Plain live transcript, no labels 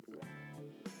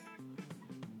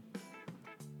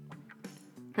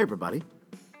Hey everybody,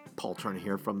 Paul Turner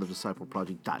here from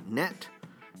thediscipleproject.net,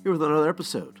 here with another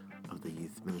episode of the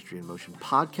Youth Ministry in Motion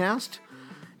podcast,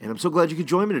 and I'm so glad you could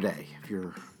join me today. If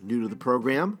you're new to the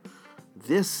program,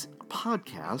 this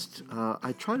podcast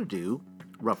I try to do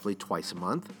roughly twice a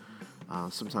month.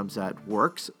 Sometimes that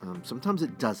works, sometimes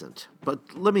it doesn't, but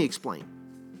let me explain.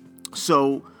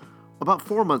 So, about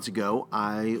 4 months ago,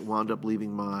 I wound up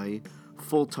leaving my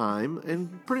full-time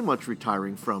and pretty much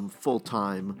retiring from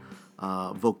full-time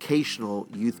vocational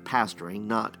youth pastoring,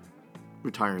 not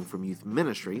retiring from youth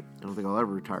ministry. I don't think I'll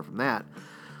ever retire from that.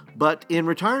 But in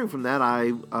retiring from that,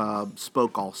 I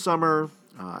spoke all summer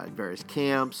at various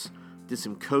camps, did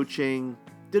some coaching,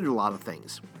 did a lot of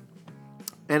things.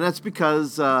 And that's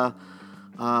because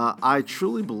I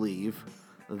truly believe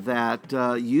that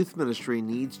youth ministry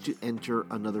needs to enter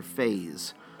another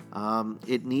phase.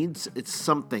 It's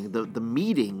something. The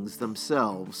meetings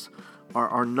themselves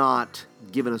are not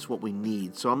giving us what we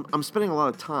need. So I'm spending a lot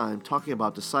of time talking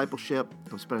about discipleship.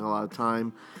 I'm spending a lot of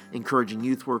time encouraging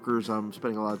youth workers. I'm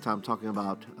spending a lot of time talking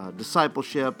about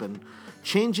discipleship and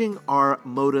changing our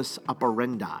modus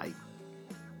operandi.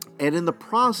 And in the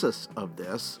process of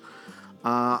this,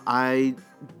 I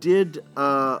did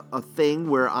a thing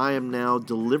where I am now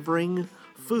delivering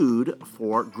food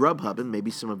for Grubhub, and maybe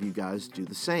some of you guys do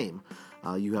the same.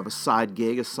 You have a side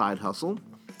gig, a side hustle.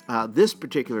 This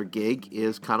particular gig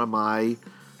is kind of my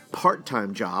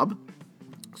part-time job.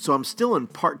 So I'm still in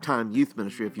part-time youth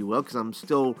ministry, if you will, because I'm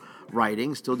still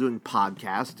writing, still doing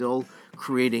podcasts, still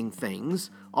creating things,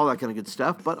 all that kind of good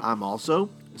stuff. But I'm also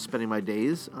spending my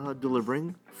days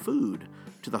delivering food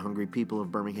to the hungry people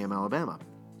of Birmingham, Alabama.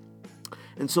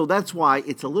 And so that's why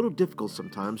it's a little difficult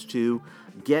sometimes to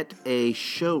get a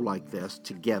show like this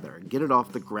together, get it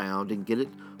off the ground and get it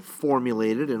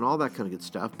formulated and all that kind of good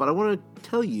stuff. But I want to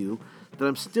tell you that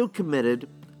I'm still committed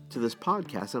to this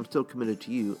podcast. I'm still committed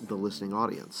to you, the listening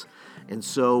audience. And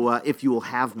so if you will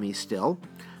have me still.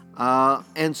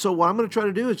 And so what I'm going to try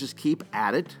to do is just keep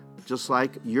at it, just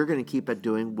like you're going to keep at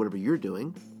doing whatever you're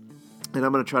doing. And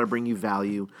I'm going to try to bring you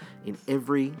value in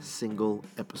every single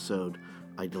episode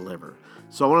I deliver.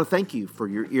 So I want to thank you for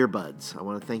your earbuds. I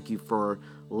want to thank you for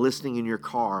listening in your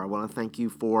car. I want to thank you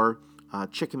for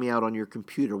checking me out on your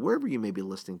computer, wherever you may be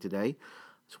listening today. I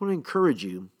just want to encourage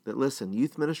you that, listen,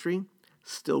 youth ministry,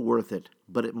 still worth it,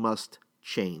 but it must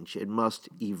change. It must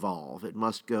evolve. It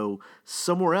must go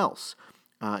somewhere else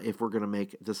if we're going to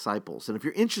make disciples. And if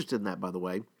you're interested in that, by the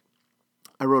way,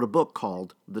 I wrote a book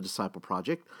called The Disciple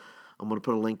Project. I'm going to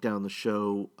put a link down in the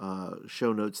show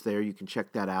notes there. You can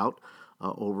check that out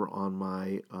over on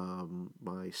my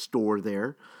store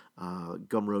there,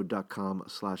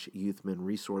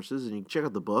 gumroad.com/youthmenresources. And you can check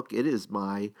out the book. It is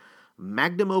my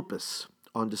magnum opus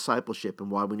on discipleship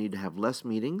and why we need to have less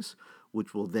meetings,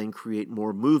 which will then create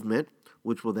more movement,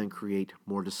 which will then create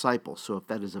more disciples. So if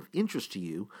that is of interest to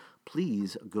you,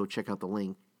 please go check out the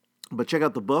link. But check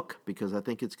out the book because I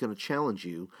think it's going to challenge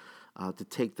you to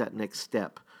take that next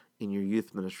step in your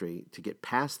youth ministry to get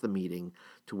past the meeting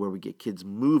to where we get kids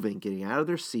moving, getting out of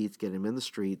their seats, getting them in the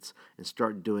streets, and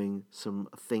start doing some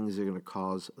things that are going to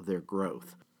cause their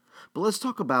growth. But let's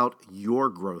talk about your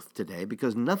growth today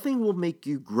because nothing will make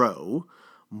you grow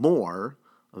more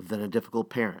than a difficult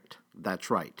parent.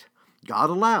 That's right. God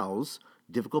allows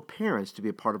difficult parents to be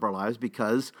a part of our lives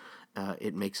because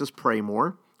it makes us pray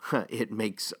more. It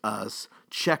makes us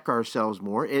check ourselves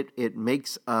more. It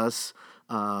makes us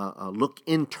look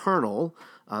internal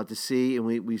to see, and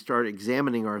we start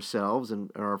examining ourselves,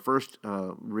 and our first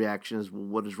reaction is, well,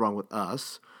 what is wrong with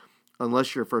us?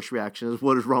 Unless your first reaction is,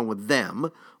 what is wrong with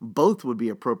them? Both would be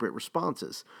appropriate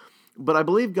responses. But I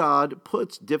believe God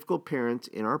puts difficult parents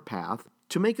in our path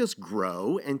to make us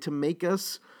grow and to make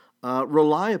us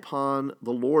rely upon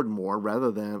the Lord more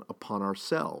rather than upon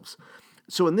ourselves.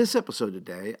 So in this episode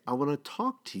today, I want to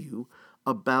talk to you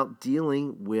about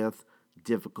dealing with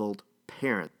difficult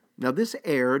parents. Now, this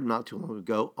aired not too long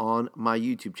ago on my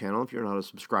YouTube channel. If you're not a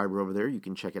subscriber over there, you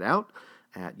can check it out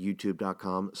at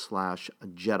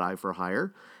youtube.com/Jedi for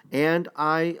Hire. And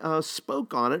I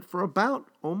spoke on it for about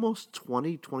almost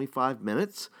 25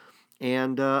 minutes.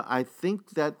 And I think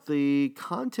that the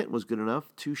content was good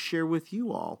enough to share with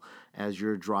you all as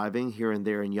you're driving here and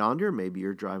there and yonder. Maybe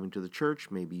you're driving to the church.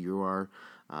 Maybe you are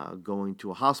going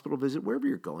to a hospital visit, wherever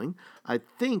you're going. I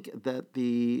think that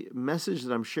the message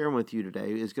that I'm sharing with you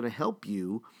today is going to help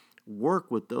you work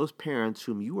with those parents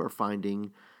whom you are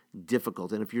finding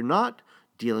difficult. And if you're not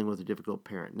dealing with a difficult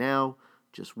parent now,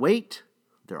 just wait.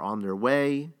 They're on their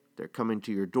way. They're coming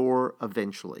to your door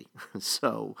eventually.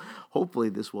 So hopefully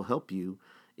this will help you,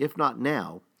 if not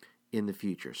now, in the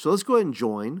future. So let's go ahead and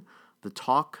join the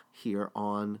talk here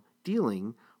on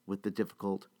dealing with the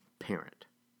difficult parent.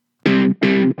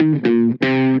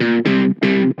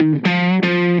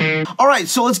 All right,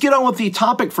 so let's get on with the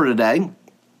topic for today.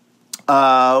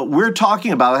 We're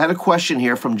talking about, I had a question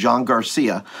here from John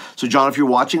Garcia. So John, if you're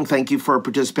watching, thank you for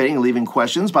participating and leaving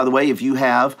questions. By the way, if you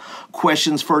have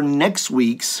questions for next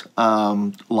week's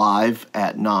live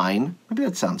at 9, maybe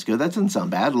that sounds good. That doesn't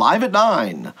sound bad. Live at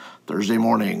 9, Thursday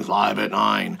mornings, live at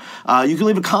 9. You can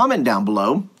leave a comment down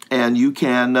below, and you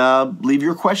can leave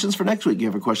your questions for next week. You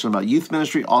have a question about youth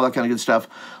ministry, all that kind of good stuff,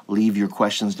 leave your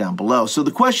questions down below. So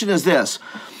the question is this.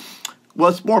 Well,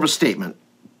 it's more of a statement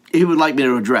he would like me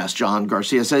to address. John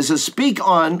Garcia says, speak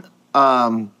on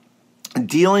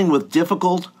dealing with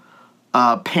difficult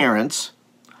parents,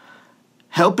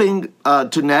 helping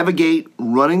to navigate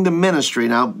running the ministry.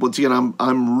 Now, once again,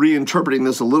 I'm reinterpreting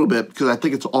this a little bit because I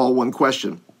think it's all one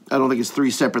question. I don't think it's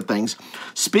three separate things.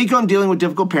 Speak on dealing with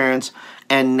difficult parents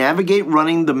and navigate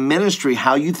running the ministry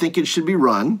how you think it should be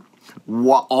run,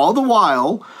 all the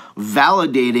while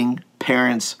validating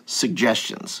parents'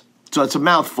 suggestions. So it's a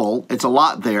mouthful. It's a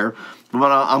lot there.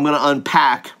 But I'm going to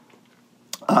unpack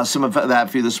some of that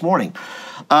for you this morning.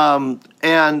 First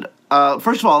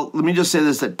of all, let me just say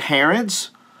this, that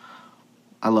parents,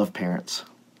 I love parents.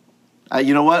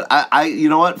 You know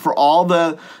what? For all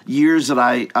the years that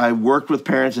I worked with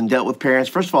parents and dealt with parents,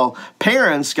 first of all,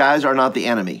 parents, guys, are not the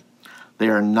enemy. They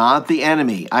are not the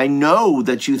enemy. I know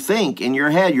that you think in your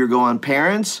head, you're going,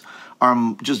 parents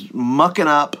are just mucking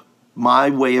up my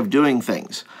way of doing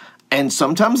things. And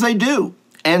sometimes they do.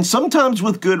 And sometimes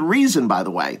with good reason, by the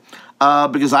way.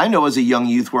 Because I know as a young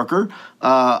youth worker,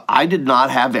 I did not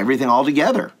have everything all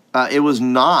together. It was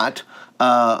not,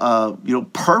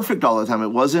 perfect all the time. It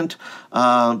wasn't,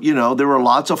 there were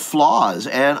lots of flaws.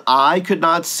 And I could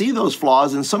not see those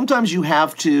flaws. And sometimes you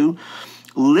have to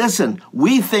listen.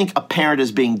 We think a parent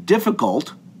is being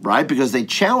difficult, right? Because they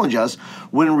challenge us.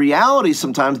 When in reality,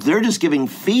 sometimes they're just giving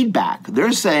feedback.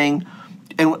 They're saying,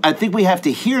 and I think we have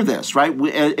to hear this, right?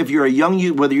 If you're a young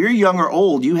youth, whether you're young or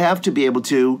old, you have to be able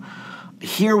to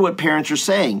hear what parents are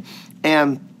saying.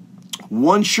 And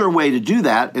one sure way to do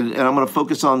that, and I'm going to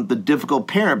focus on the difficult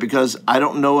parent because I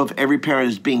don't know if every parent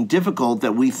is being difficult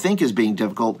that we think is being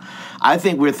difficult. I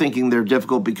think we're thinking they're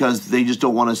difficult because they just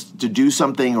don't want us to do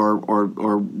something or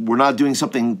we're not doing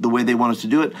something the way they want us to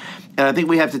do it. And I think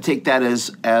we have to take that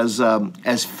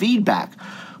as feedback.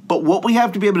 But what we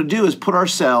have to be able to do is put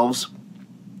ourselves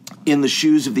in the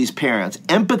shoes of these parents.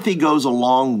 Empathy goes a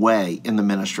long way in the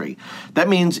ministry. That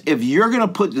means if you're going to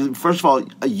put, first of all,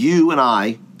 you and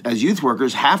I, as youth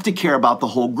workers, have to care about the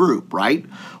whole group, right?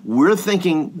 We're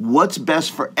thinking what's best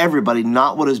for everybody,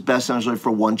 not what is best necessarily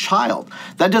for one child.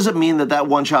 That doesn't mean that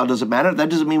one child doesn't matter. That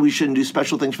doesn't mean we shouldn't do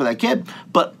special things for that kid.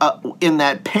 But in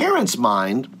that parent's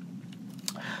mind,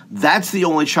 that's the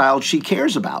only child she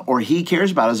cares about or he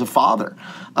cares about as a father.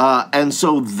 And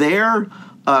so they're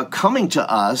coming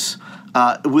to us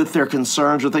with their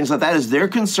concerns or things like that is they're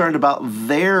concerned about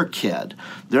their kid.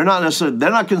 They're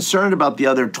not concerned about the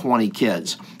other 20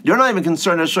 kids. They're not even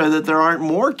concerned necessarily that there aren't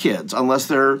more kids unless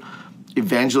they're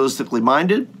evangelistically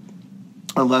minded,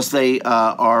 unless they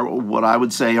are what I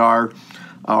would say are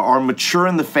mature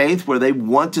in the faith where they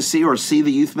want to see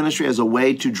the youth ministry as a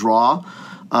way to draw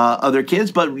other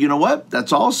kids. But you know what?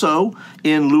 That's also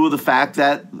in lieu of the fact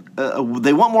that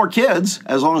they want more kids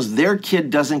as long as their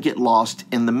kid doesn't get lost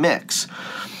in the mix.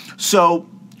 So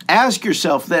ask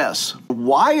yourself this: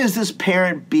 why is this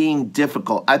parent being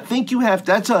difficult? I think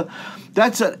that's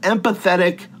an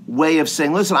empathetic way of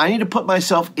saying, listen, I need to put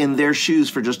myself in their shoes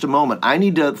for just a moment. I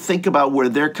need to think about where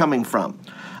they're coming from.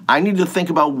 I need to think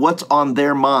about what's on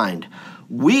their mind.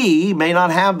 We may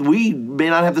not have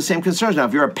the same concerns. Now,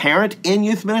 if you're a parent in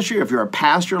youth ministry, or if you're a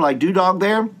pastor like Dudog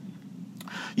there,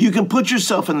 you can put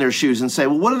yourself in their shoes and say,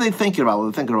 well, what are they thinking about? Well,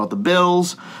 they're thinking about the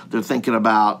bills. They're thinking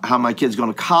about how my kid's going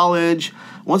to college.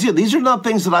 Once again, these are not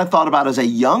things that I thought about as a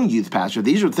young youth pastor.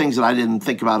 These are things that I didn't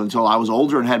think about until I was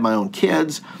older and had my own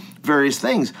kids, various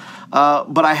things.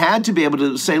 But I had to be able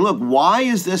to say, look, why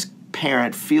is this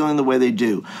parent feeling the way they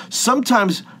do?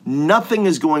 Sometimes nothing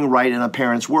is going right in a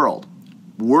parent's world.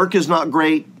 Work is not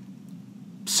great.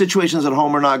 Situations at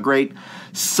home are not great.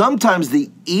 Sometimes the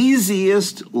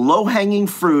easiest low-hanging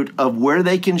fruit of where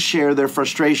they can share their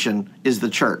frustration is the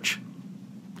church.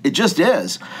 It just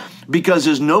is. Because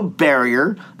there's no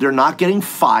barrier. They're not getting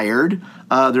fired.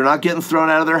 They're not getting thrown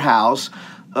out of their house.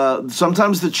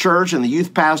 Sometimes the church and the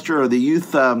youth pastor or the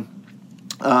youth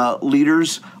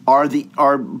leaders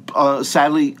are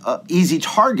sadly easy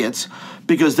targets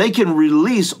because they can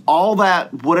release all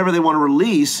that, whatever they want to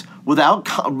release,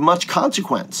 without much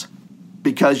consequence.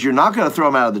 because you're not going to throw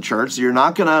them out of the church. You're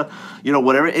not going to,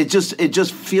 whatever. It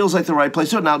just feels like the right place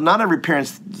to do it. Now, not every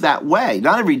parent's that way.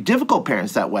 Not every difficult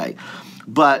parent's that way.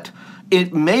 But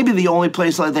it may be the only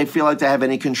place that they feel like they have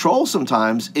any control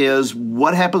sometimes is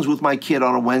what happens with my kid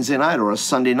on a Wednesday night or a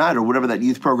Sunday night or whatever that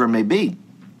youth program may be.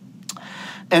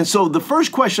 And so the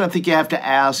first question I think you have to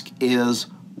ask is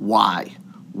why?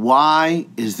 Why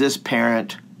is this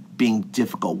parent being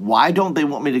difficult? Why don't they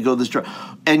want me to go this direction?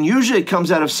 And usually it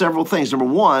comes out of several things. Number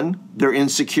one, they're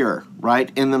insecure,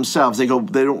 right, in themselves.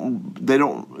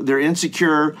 They're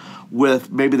insecure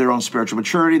with maybe their own spiritual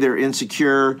maturity. They're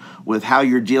insecure with how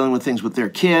you're dealing with things with their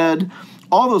kid,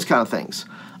 all those kind of things.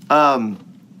 The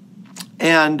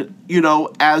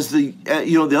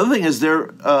other thing is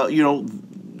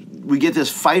we get this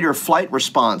fight or flight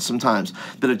response sometimes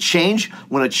that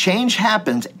when a change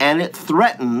happens and it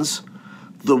threatens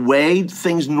the way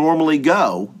things normally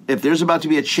go, if there's about to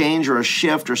be a change or a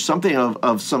shift or something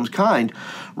of some kind,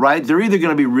 right, they're either going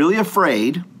to be really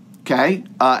afraid, okay,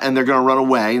 and they're going to run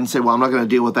away and say, well, I'm not going to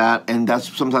deal with that, and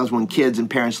that's sometimes when kids and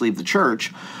parents leave the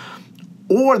church,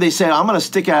 or they say, I'm going to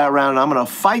stick around and I'm going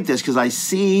to fight this because I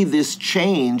see this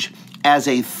change as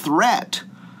a threat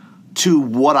to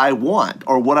what I want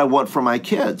or what I want for my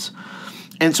kids.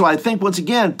 And so I think, once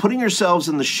again, putting yourselves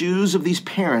in the shoes of these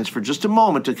parents for just a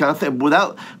moment to kind of think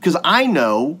because I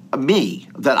know me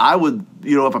that I would,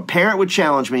 if a parent would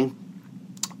challenge me,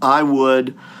 I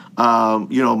would,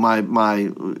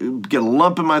 my get a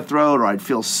lump in my throat or I'd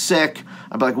feel sick.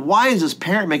 I'd be like, why is this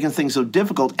parent making things so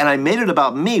difficult? And I made it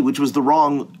about me, which was the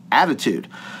wrong attitude.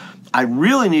 I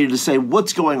really needed to say,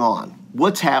 what's going on?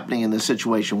 What's happening in this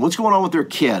situation? What's going on with their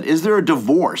kid? Is there a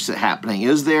divorce happening?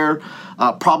 Is there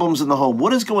problems in the home?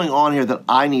 What is going on here that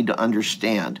I need to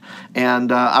understand?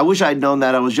 And I wish I had known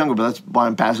that I was younger, but that's why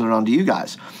I'm passing it on to you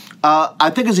guys. I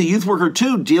think as a youth worker,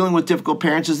 too, dealing with difficult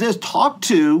parents is this. Talk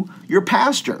to your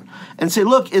pastor and say,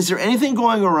 look, is there anything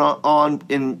going on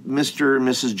in Mr. and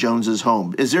Mrs. Jones's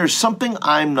home? Is there something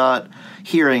I'm not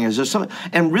hearing? Is there something?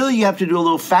 And really, you have to do a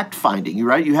little fact-finding,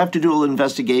 right? You have to do a little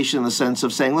investigation in the sense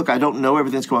of saying, look, I don't know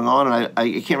everything that's going on, and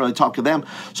I can't really talk to them.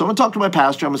 So I'm going to talk to my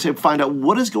pastor. I'm going to find out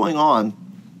what is going on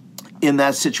in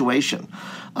that situation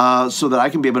so that I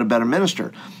can be able to better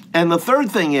minister. And the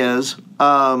third thing is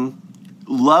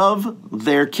love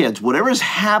their kids. Whatever is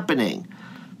happening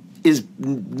is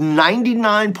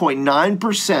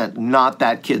 99.9% not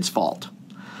that kid's fault.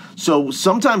 So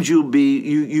sometimes you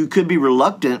could be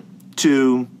reluctant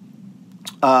to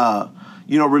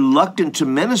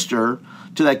minister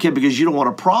to that kid because you don't want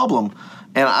a problem.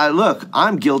 And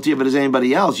I'm guilty of it as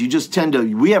anybody else. You just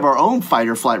we have our own fight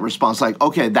or flight response. Like,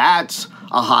 okay, that's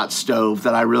a hot stove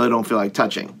that I really don't feel like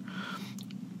touching.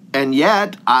 And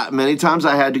yet, many times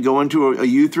I had to go into a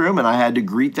youth room and I had to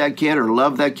greet that kid or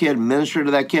love that kid, minister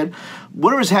to that kid.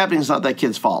 Whatever's happening is not that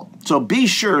kid's fault. So be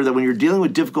sure that when you're dealing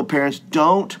with difficult parents,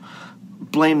 don't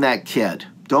blame that kid.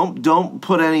 Don't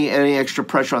put any extra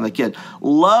pressure on the kid.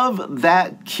 Love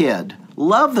that kid.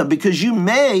 Love them, because you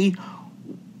may,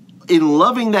 in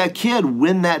loving that kid,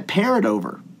 win that parent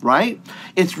over. Right?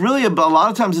 It's really a lot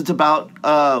of times it's about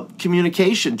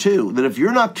communication too. That if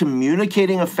you're not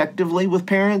communicating effectively with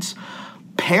parents,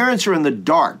 parents are in the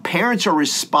dark. Parents are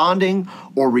responding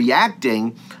or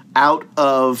reacting out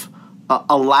of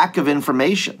a lack of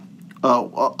information,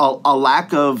 a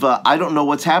lack of I don't know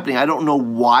what's happening. I don't know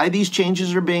why these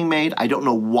changes are being made. I don't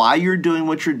know why you're doing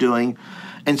what you're doing.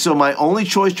 And so my only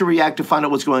choice to react to find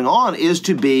out what's going on is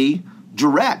to be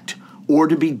direct, or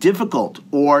to be difficult,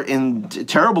 or in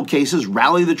terrible cases,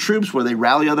 rally the troops where they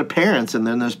rally other parents, and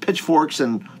then there's pitchforks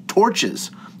and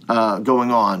torches going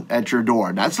on at your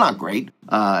door. That's not great.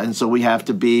 And so we have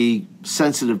to be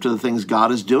sensitive to the things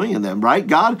God is doing in them, right?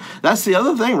 God, that's the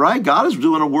other thing, right? God is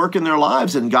doing a work in their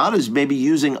lives, and God is maybe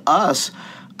using us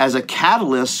as a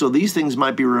catalyst so these things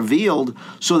might be revealed,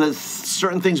 so that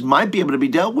certain things might be able to be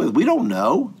dealt with. We don't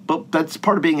know, but that's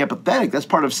part of being empathetic. That's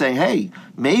part of saying, hey,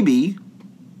 maybe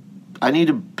I need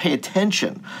to pay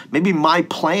attention. Maybe my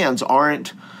plans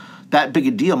aren't that big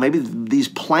a deal. Maybe these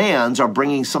plans are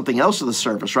bringing something else to the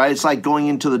surface, right? It's like going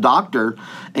into the doctor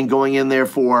and going in there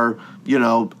for,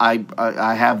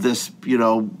 I have this,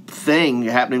 thing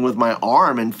happening with my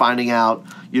arm, and finding out,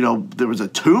 there was a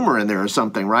tumor in there or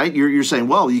something, right? You're saying,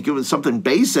 well, you give it something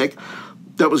basic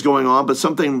that was going on, but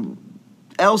something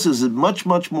else is much,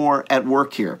 much more at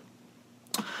work here.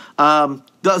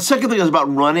 The second thing is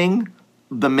about running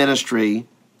the ministry.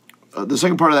 The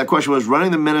second part of that question was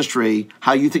running the ministry,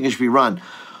 how you think it should be run.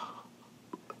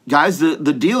 Guys, the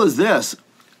deal is this.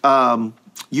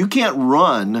 You can't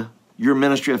run your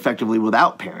ministry effectively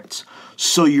without parents.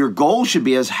 So your goal should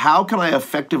be how can I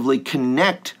effectively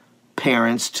connect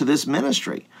parents to this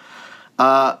ministry.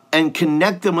 And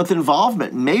connect them with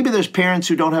involvement. Maybe there's parents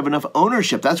who don't have enough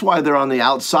ownership. That's why they're on the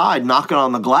outside knocking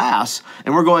on the glass,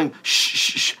 and we're going,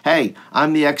 shh, hey,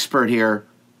 I'm the expert here.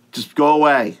 Just go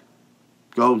away.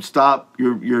 Go, stop.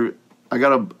 I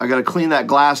gotta clean that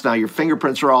glass now. Your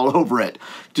fingerprints are all over it.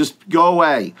 Just go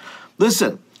away.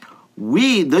 Listen,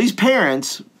 these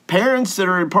parents that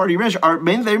are in party ministry,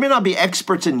 they may not be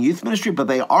experts in youth ministry, but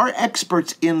they are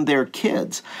experts in their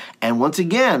kids. And once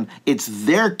again, it's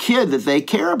their kid that they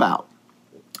care about.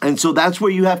 And so that's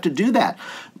where you have to do that.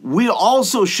 We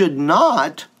also should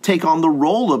not take on the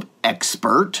role of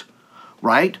expert,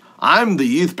 right? I'm the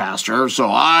youth pastor, so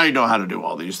I know how to do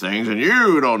all these things, and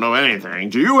you don't know anything.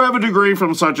 Do you have a degree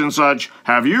from such and such?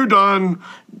 Have you done?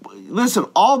 Listen,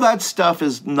 all that stuff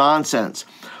is nonsense.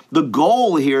 The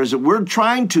goal here is that we're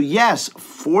trying to, yes,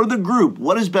 for the group,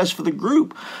 what is best for the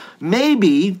group?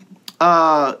 Maybe,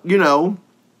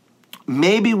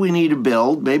 maybe we need to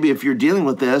build, maybe if you're dealing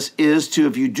with this, is to,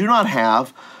 if you do not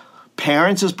have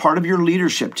parents as part of your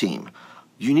leadership team,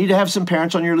 you need to have some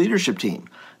parents on your leadership team.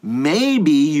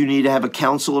 Maybe you need to have a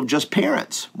council of just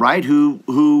parents, right?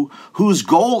 Whose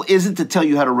goal isn't to tell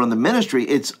you how to run the ministry.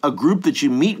 It's a group that you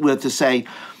meet with to say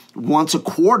once a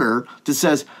quarter that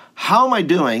says, how am I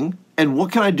doing and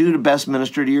what can I do to best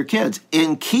minister to your kids?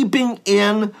 In keeping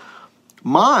in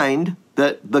mind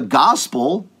that the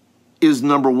gospel is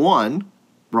number one,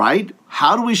 right?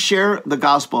 How do we share the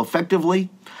gospel effectively?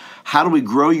 How do we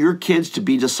grow your kids to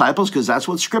be disciples? Because that's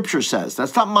what Scripture says.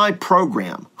 That's not my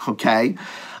program, okay?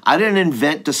 I didn't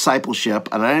invent discipleship,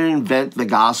 and I didn't invent the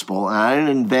gospel, and I didn't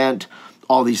invent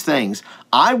all these things.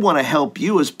 I want to help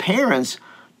you as parents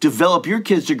develop your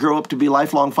kids to grow up to be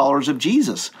lifelong followers of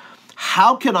Jesus.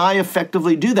 How can I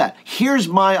effectively do that? Here's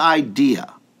my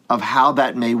idea of how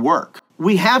that may work.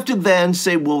 We have to then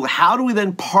say, well, how do we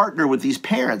then partner with these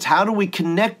parents? How do we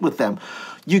connect with them?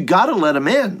 You got to let them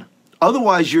in.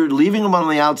 Otherwise, you're leaving them on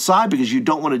the outside because you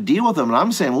don't want to deal with them. And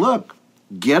I'm saying, look,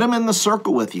 get them in the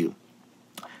circle with you.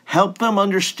 Help them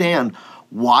understand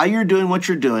why you're doing what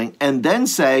you're doing, and then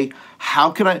say, how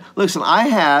can I, listen,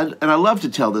 and I love to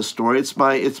tell this story. It's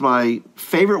my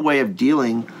favorite way of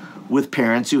dealing with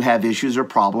parents who have issues or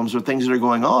problems or things that are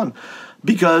going on,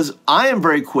 because I am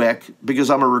very quick, because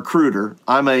I'm a recruiter.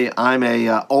 I'm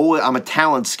a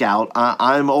talent scout.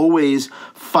 I'm always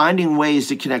finding ways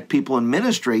to connect people in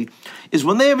ministry. Is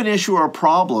when they have an issue or a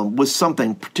problem with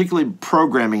something, particularly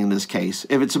programming in this case.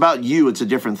 If it's about you, it's a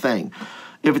different thing.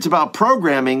 If it's about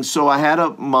programming, so I had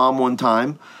a mom one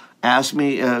time ask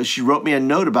me, she wrote me a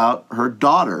note about her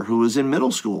daughter who was in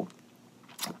middle school.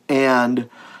 And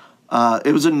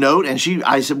it was a note, and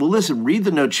I said, well, listen, read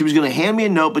the note. She was going to hand me a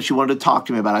note, but she wanted to talk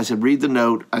to me about it. I said, read the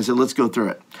note. I said, let's go through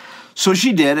it. So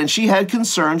she did, and she had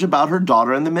concerns about her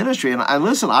daughter in the ministry. And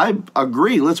listen, I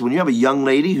agree. Listen, when you have a young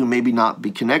lady who maybe not be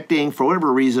connecting for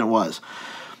whatever reason it was.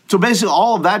 So basically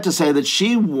all of that to say that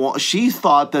she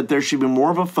thought that there should be more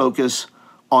of a focus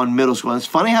on middle school. And it's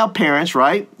funny how parents,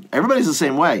 right? Everybody's the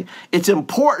same way. It's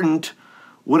important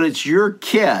when it's your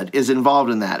kid is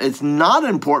involved in that. It's not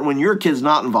important when your kid's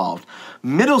not involved.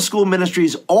 Middle school ministry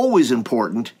is always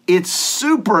important. It's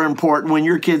super important when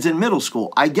your kid's in middle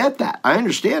school. I get that. I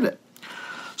understand it.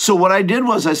 So what I did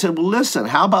was I said, well, listen,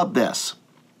 how about this?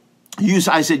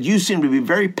 I said, you seem to be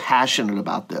very passionate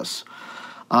about this.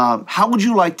 How would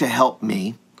you like to help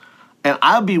me? And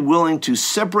I'll be willing to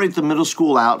separate the middle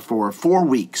school out for 4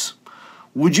 weeks.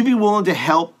 Would you be willing to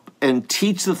help and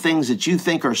teach the things that you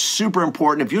think are super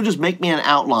important? If you'll just make me an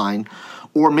outline,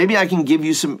 or maybe I can give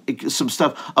you some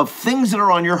stuff of things that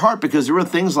are on your heart, because there were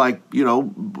things like,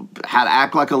 how to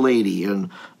act like a lady, and,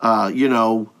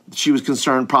 she was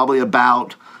concerned probably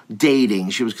about dating.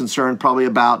 She was concerned probably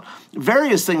about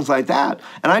various things like that.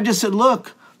 And I just said,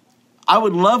 look, I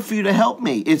would love for you to help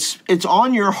me. It's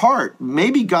on your heart.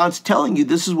 Maybe God's telling you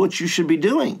this is what you should be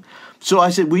doing. So I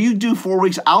said, will you do 4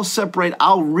 weeks? I'll separate.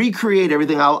 I'll recreate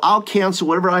everything. I'll cancel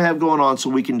whatever I have going on so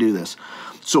we can do this.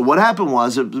 So what happened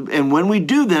was, and when we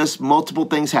do this, multiple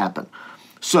things happen.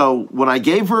 So when I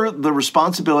gave her the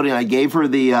responsibility, and I gave her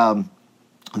the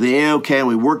AOK, and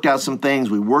we worked out some things,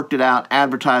 we worked it out,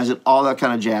 advertised it, all that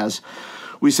kind of jazz.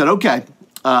 We said, okay,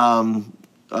 we're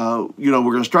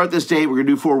going to start this date. We're going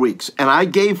to do 4 weeks. And I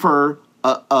gave her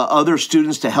other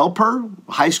students to help her,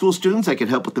 high school students that could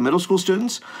help with the middle school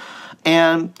students.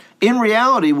 And in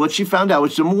reality, what she found out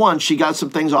was, number one, she got some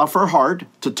things off her heart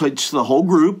to teach the whole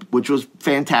group, which was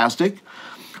fantastic.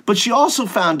 But she also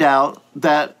found out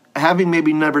that, having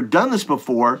maybe never done this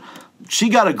before, she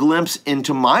got a glimpse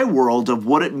into my world of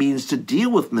what it means to deal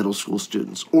with middle school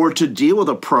students, or to deal with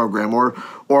a program, or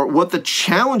what the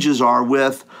challenges are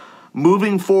with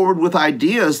moving forward with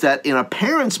ideas that in a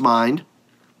parent's mind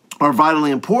are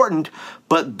vitally important,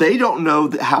 but they don't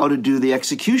know how to do the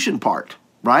execution part,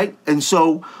 right? And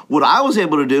so what I was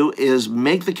able to do is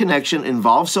make the connection,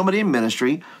 involve somebody in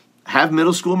ministry, have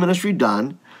middle school ministry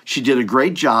done. She did a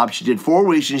great job. She did 4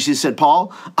 weeks, and she said,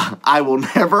 Paul, I will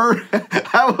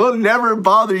never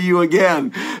bother you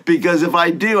again, because if I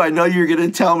do, I know you're going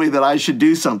to tell me that I should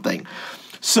do something.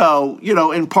 So,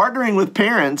 in partnering with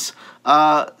parents,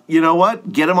 you know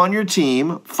what? Get them on your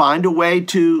team. Find a way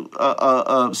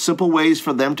to, simple ways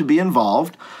for them to be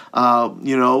involved.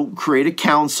 Create a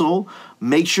council.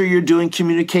 Make sure you're doing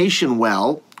communication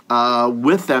well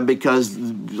with them, because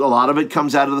a lot of it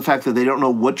comes out of the fact that they don't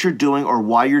know what you're doing or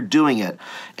why you're doing it.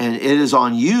 And it is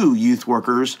on you, youth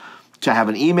workers, to have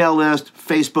an email list,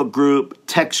 Facebook group,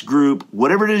 text group,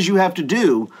 whatever it is you have to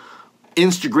do,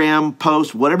 Instagram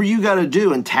post, whatever you got to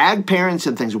do, and tag parents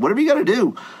and things, whatever you got to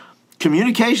do.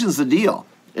 Communication's the deal.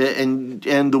 And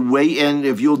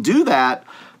if you'll do that,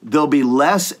 there'll be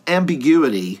less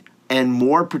ambiguity and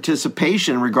more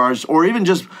participation in regards, or even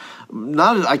just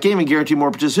I can't even guarantee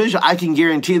more participation. I can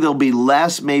guarantee there'll be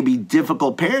less maybe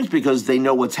difficult parents, because they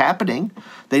know what's happening.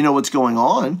 They know what's going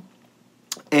on.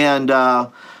 And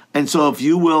so if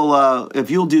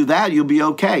you'll do that, you'll be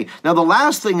okay. Now, the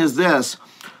last thing is this.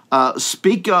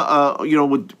 Speak,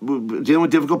 with dealing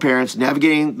with difficult parents,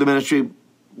 navigating the ministry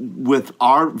with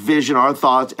our vision, our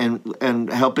thoughts,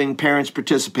 and helping parents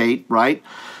participate, right?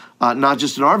 Not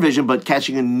just in our vision, but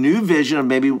catching a new vision of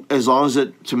maybe, as long as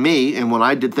it, to me, and when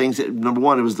I did things, number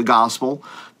one, it was the gospel,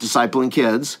 discipling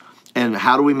kids, and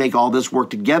how do we make all this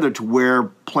work together to where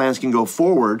plans can go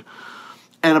forward.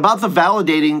 And about the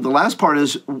validating, the last part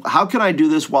is, how can I do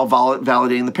this while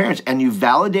validating the parents? And you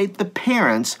validate the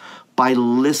parents by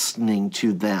listening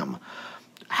to them.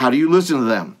 How do you listen to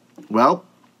them? Well,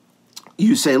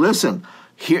 you say, listen,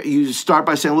 here, you start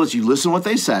by saying, listen, you listen to what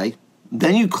they say.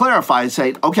 Then you clarify and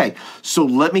say, okay, so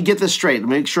let me get this straight. Let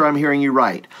me make sure I'm hearing you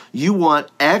right. You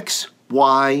want X,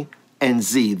 Y, and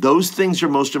Z. Those things are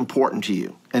most important to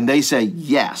you. And they say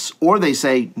yes, or they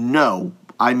say no,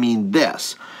 I mean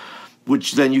this,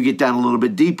 which then you get down a little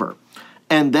bit deeper.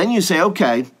 And then you say,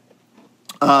 okay,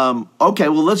 well,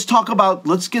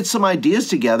 let's get some ideas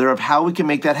together of how we can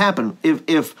make that happen.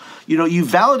 If you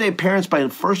validate parents by,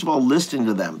 first of all, listening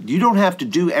to them. You don't have to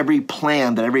do every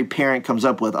plan that every parent comes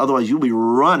up with. Otherwise, you'll be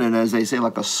running, as they say,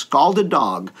 like a scalded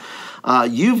dog.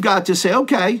 You've got to say,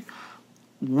 okay,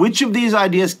 which of these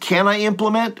ideas can I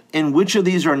implement, and which of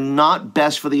these are not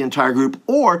best for the entire group?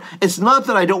 Or it's not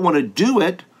that I don't want to do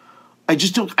it. I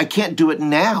can't do it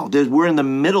now. We're in the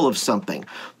middle of something.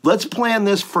 Let's plan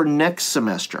this for next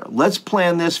semester. Let's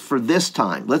plan this for this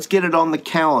time. Let's get it on the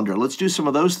calendar. Let's do some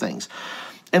of those things.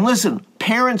 And listen,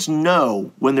 parents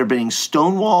know when they're being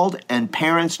stonewalled, and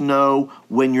parents know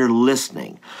when you're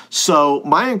listening. So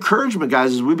my encouragement,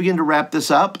 guys, as we begin to wrap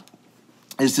this up,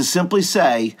 is to simply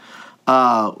say,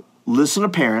 listen to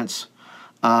parents,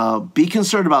 be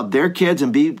concerned about their kids,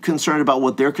 and be concerned about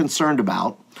what they're concerned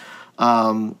about.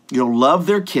 Love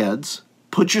their kids,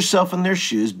 put yourself in their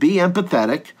shoes, be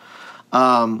empathetic,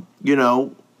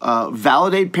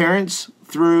 validate parents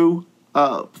through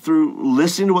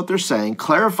listening to what they're saying,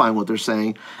 clarifying what they're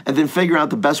saying, and then figure out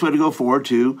the best way to go forward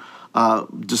to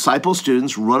disciple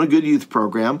students, run a good youth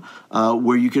program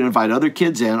where you can invite other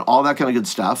kids in, all that kind of good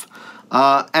stuff.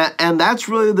 And that's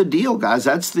really the deal, guys.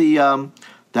 That's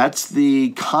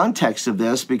the context of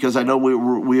this, because I know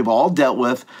we have all dealt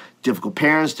with difficult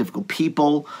parents, difficult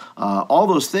people, all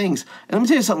those things. And let me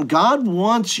tell you something. God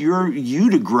wants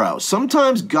you to grow.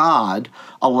 Sometimes God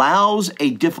allows a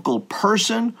difficult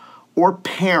person or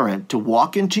parent to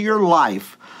walk into your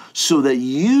life so that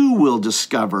you will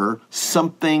discover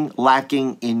something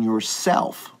lacking in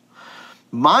yourself.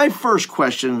 My first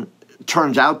question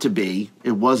turns out to be,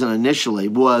 it wasn't initially,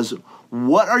 was,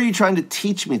 what are you trying to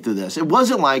teach me through this? It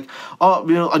wasn't like,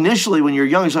 initially when you're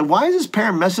young, it's like, why is this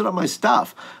parent messing up my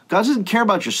stuff? God doesn't care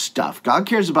about your stuff. God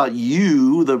cares about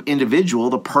you, the individual,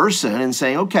 the person, and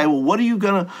saying, okay, well,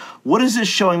 what is this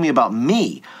showing me about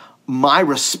me? My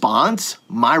response,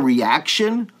 my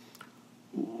reaction,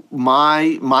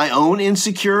 my own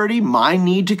insecurity, my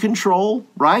need to control,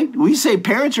 right? We say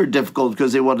parents are difficult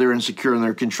because they're insecure and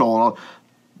they're controlling.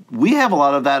 we have a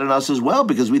lot of that in us as well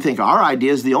because we think our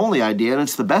idea is the only idea and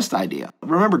it's the best idea.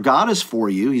 Remember, God is for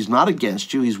you. He's not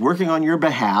against you. He's working on your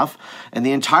behalf. And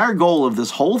the entire goal of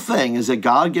this whole thing is that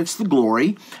God gets the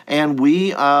glory and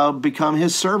we become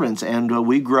his servants and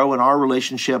we grow in our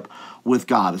relationship with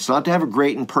God. It's not to have a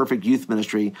great and perfect youth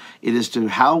ministry. It is to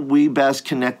how we best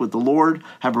connect with the Lord,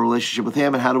 have a relationship with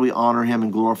him, and how do we honor him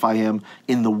and glorify him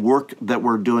in the work that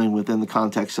we're doing within the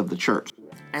context of the church.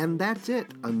 And that's it.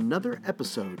 Another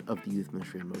episode of the Youth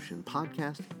Ministry in Motion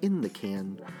podcast in the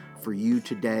can for you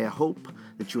today. I hope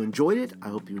that you enjoyed it. I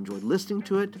hope you enjoyed listening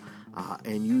to it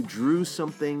and you drew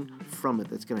something from it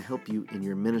that's going to help you in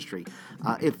your ministry.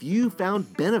 If you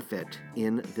found benefit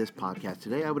in this podcast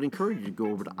today, I would encourage you to go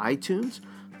over to iTunes,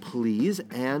 please,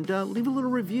 and leave a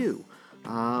little review.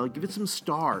 Give it some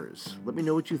stars. Let me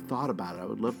know what you thought about it. I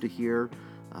would love to hear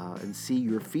and see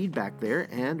your feedback there.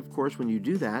 And of course, when you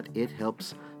do that, it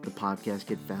helps the podcast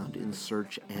get found in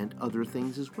search and other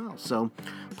things as well. So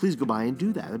please go by and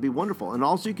do that. That'd be wonderful. And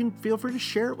also you can feel free to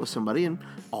share it with somebody and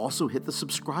also hit the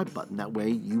subscribe button. That way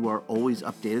you are always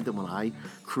updated that when I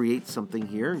create something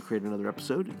here and create another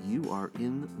episode, you are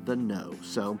in the know.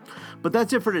 So, but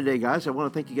that's it for today, guys. I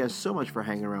want to thank you guys so much for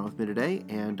hanging around with me today.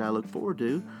 And I look forward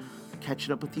to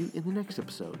catching up with you in the next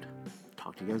episode.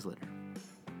 Talk to you guys later.